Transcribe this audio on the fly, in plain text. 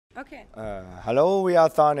Okay. Hello, we are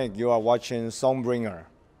CHTHONIC. You are watching Songbringer.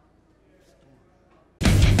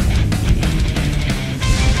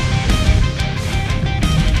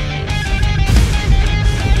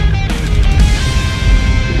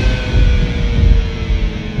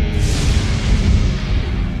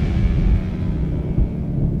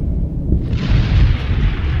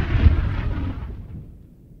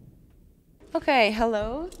 Okay,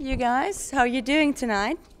 hello, you guys. How are you doing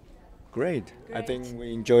tonight? Great. I think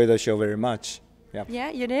we enjoy the show very much. Yeah. Yeah,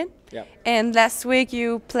 you did? Yeah. And last week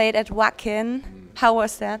you played at Wacken. How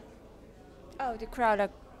was that? Oh, the crowd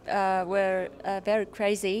were very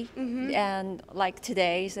crazy, and like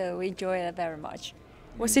today, so we enjoy it very much.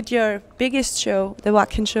 Was it your biggest show, the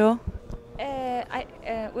Wacken show?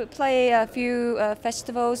 We play a few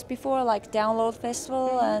festivals before, like Download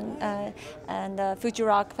Festival and Fuji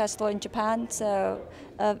Rock Festival in Japan. So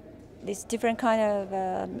these different kind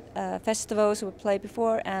of festivals we played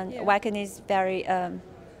before, and Wacken is very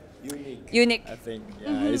unique. I think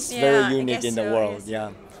it's very unique in the world.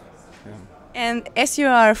 Yeah. And as you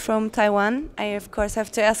are from Taiwan, I of course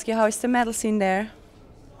have to ask you, how is the metal scene there?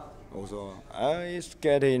 Also, it's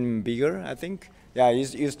getting bigger, I think. Yeah,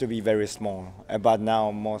 it used to be very small, but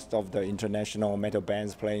now most of the international metal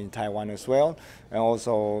bands play in Taiwan as well. And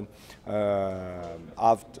also,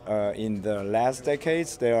 after in the last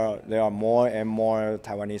decades, there are more and more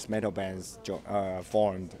Taiwanese metal bands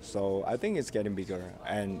formed. So I think it's getting bigger,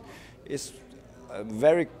 and it's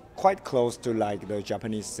quite close to like the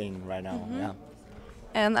Japanese scene right now. Yeah.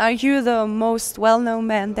 And are you the most well-known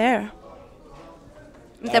band there?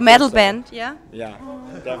 The metal band, yeah? Yeah,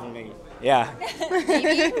 definitely. Yeah.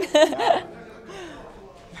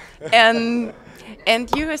 and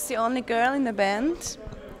you as the only girl in the band,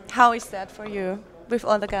 how is that for you with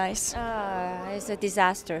all the guys? It's a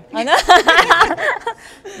disaster.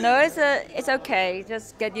 No, it's okay.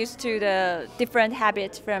 Just get used to the different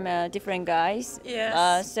habits from different guys.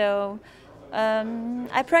 Yes.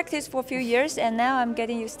 I practiced for a few years, and now I'm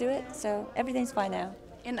getting used to it. So everything's fine now.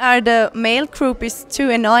 And are the male groupies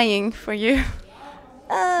too annoying for you?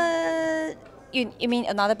 You mean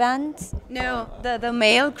another band? No, the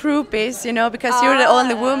male groupies, you know, because you're the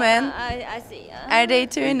only woman. I see. Are they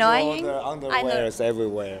too annoying? The underwears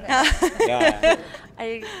everywhere. Yeah.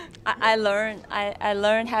 I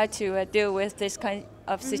learned how to deal with this kind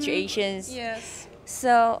of situations. Yes.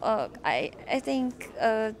 So I think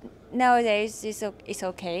nowadays it's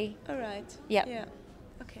okay. All right. Yeah. Yeah.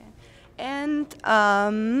 Okay. And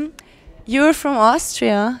you're from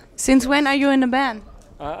Austria. Since when are you in the band?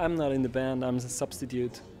 I'm not in the band. I'm a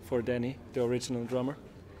substitute for Danny, the original drummer.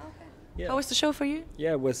 Okay. Yeah. How was the show for you?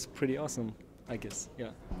 Yeah, it was pretty awesome, I guess.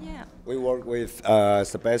 Yeah. Yeah. We worked with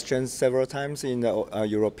Sebastian several times in the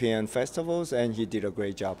European festivals, and he did a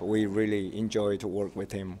great job. We really enjoyed to work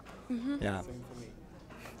with him. Yeah.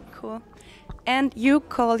 Cool. And you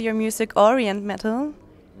call your music Orient metal.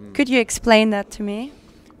 Could you explain that to me?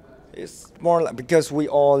 It's more like because we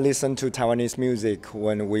all listen to Taiwanese music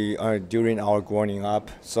when we are during our growing up,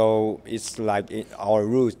 so it's like our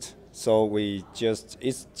root. So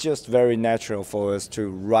it's just very natural for us to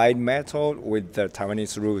write metal with the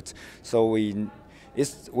Taiwanese root. So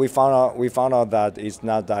we found out that it's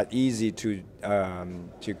not that easy to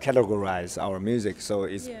categorize our music. So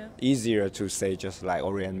it's easier to say just like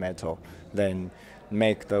Orient metal than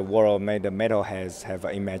make the metalheads have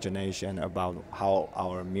an imagination about how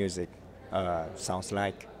our music sounds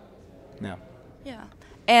like. Yeah. Yeah.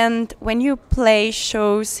 And when you play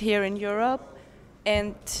shows here in Europe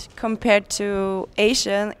and compared to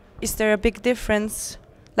Asia, is there a big difference,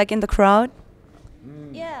 like in the crowd?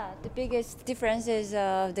 Yeah, the biggest difference is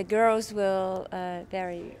the girls will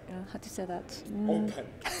very how to say that? Open.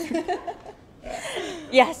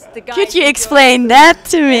 Yes, the guys. Could you explain that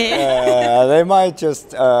to me? They might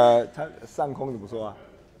just 上空怎么说啊?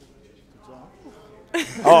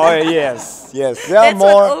 Oh yes. There are That's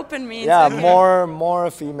more. what open means. Yeah, okay.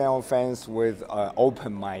 more female fans with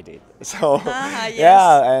open-minded. So yes.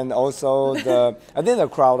 yeah, and also I think the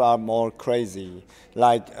crowd are more crazy.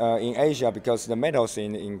 Like in Asia, because the metal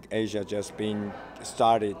scene in Asia just been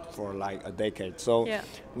started for like a decade. So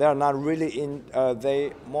they are not really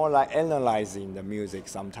they more like analyzing the music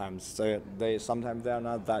sometimes. So sometimes they are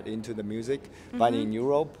not that into the music. But in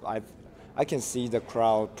Europe, I can see the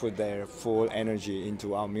crowd put their full energy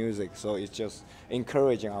into our music, so it's just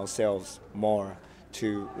encouraging ourselves more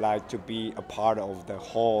to be a part of the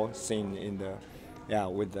whole scene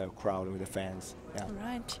with the crowd, with the fans. Yeah. All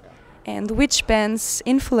right. And which bands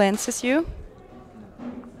influences you?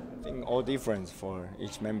 I think all different for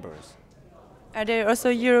each members. Are there also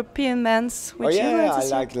European bands which I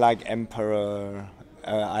influences you? like Emperor,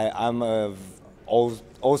 I'm a old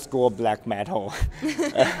school black metal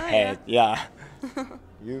head. Yeah.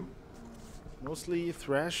 You? Mostly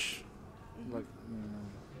thrash, like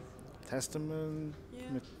Testament,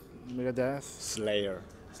 Megadeth, Slayer.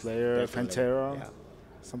 Slayer, Definitely, Pantera, yeah.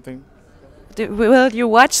 something. Will you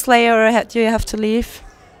watch Slayer or do you have to leave?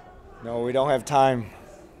 No, we don't have time.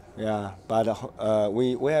 Yeah, but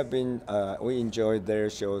we have been we enjoyed their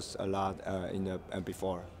shows a lot in the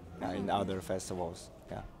before in other festivals.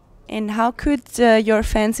 Yeah. And how could your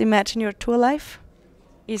fans imagine your tour life?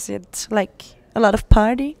 Is it like a lot of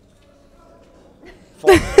party?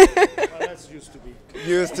 Well, that's used to be.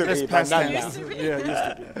 Used to That's be, but past not tense. now. Yeah, used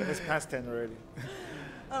to be. That's past 10 already.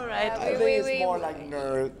 All right. I think it's more like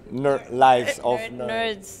nerd lives of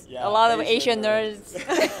Nerds. Yeah, A lot of Asian Asian nerds.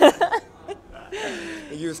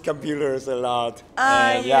 Use computers a lot.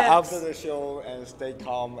 Ah, And yeah, yes. after the show and stay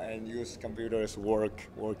calm and use computers,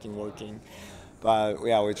 working. But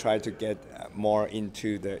yeah, we try to get more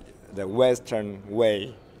into the Western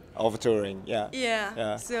way of touring. Yeah.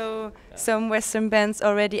 Yeah. So some Western bands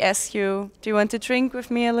already ask you, do you want to drink with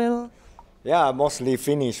me a little? Yeah, mostly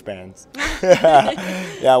Finnish bands.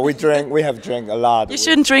 Yeah, we have drank a lot. You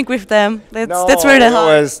shouldn't drink with them. That's where the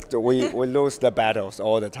heart. We lose the battles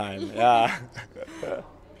all the time. Yeah.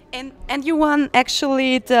 And you won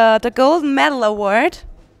actually the gold medal award,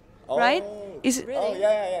 right? Is it? Oh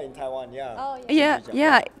yeah, in Taiwan, yeah. Oh, yeah.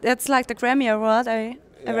 Yeah. That's like the Grammy award. I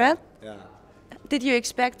read. Yeah. Did you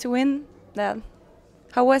expect to win that?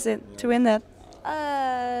 How was it to win that?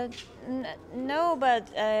 No, but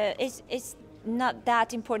it's not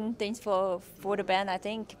that important things for the band, I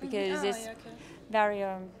think, because it's very.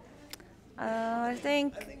 I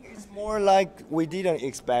think. It's more like we didn't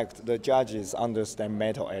expect the judges understand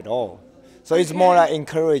metal at all. So it's more like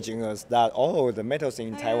encouraging us that the metal scene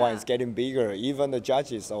in Taiwan is getting bigger. Even the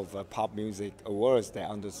judges of pop music awards, they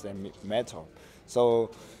understand metal.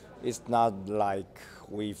 So it's not like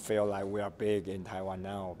we feel like we are big in Taiwan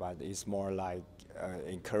now, but it's more like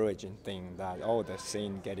encouraging thing that the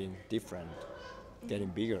scene getting different, getting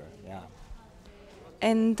bigger. Yeah.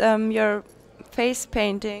 And your face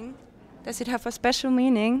painting, does it have a special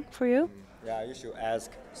meaning for you? Yeah, you should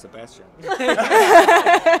ask Sebastian.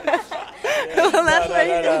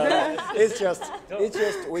 It's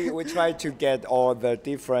just we try to get all the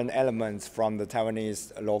different elements from the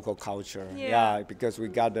Taiwanese local culture. Yeah, because we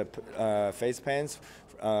got the face paints,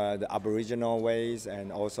 the Aboriginal ways,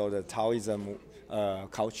 and also the Taoism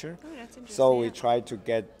culture. So we try to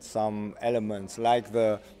get some elements like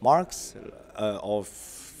the marks of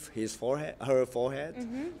his forehead, her forehead,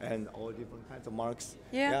 and all different kinds of marks.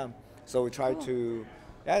 Yeah. So we try to,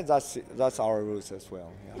 that's our roots as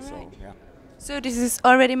well. Yeah. So yeah. So this is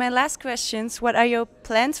already my last questions. What are your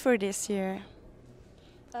plans for this year?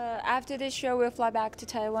 After this show, we'll fly back to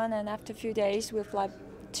Taiwan, and after a few days, we'll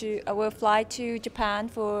fly to Japan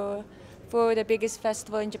for the biggest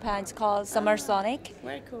festival in Japan. It's called Summer Sonic.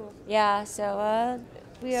 Very cool. Yeah. So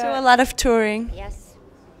we are. So a lot of touring. Yes.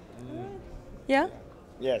 Yeah.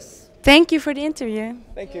 Yes. Thank you for the interview.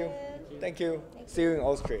 Thank you. See you in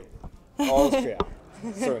Austria.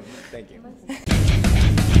 Soon. Thank you.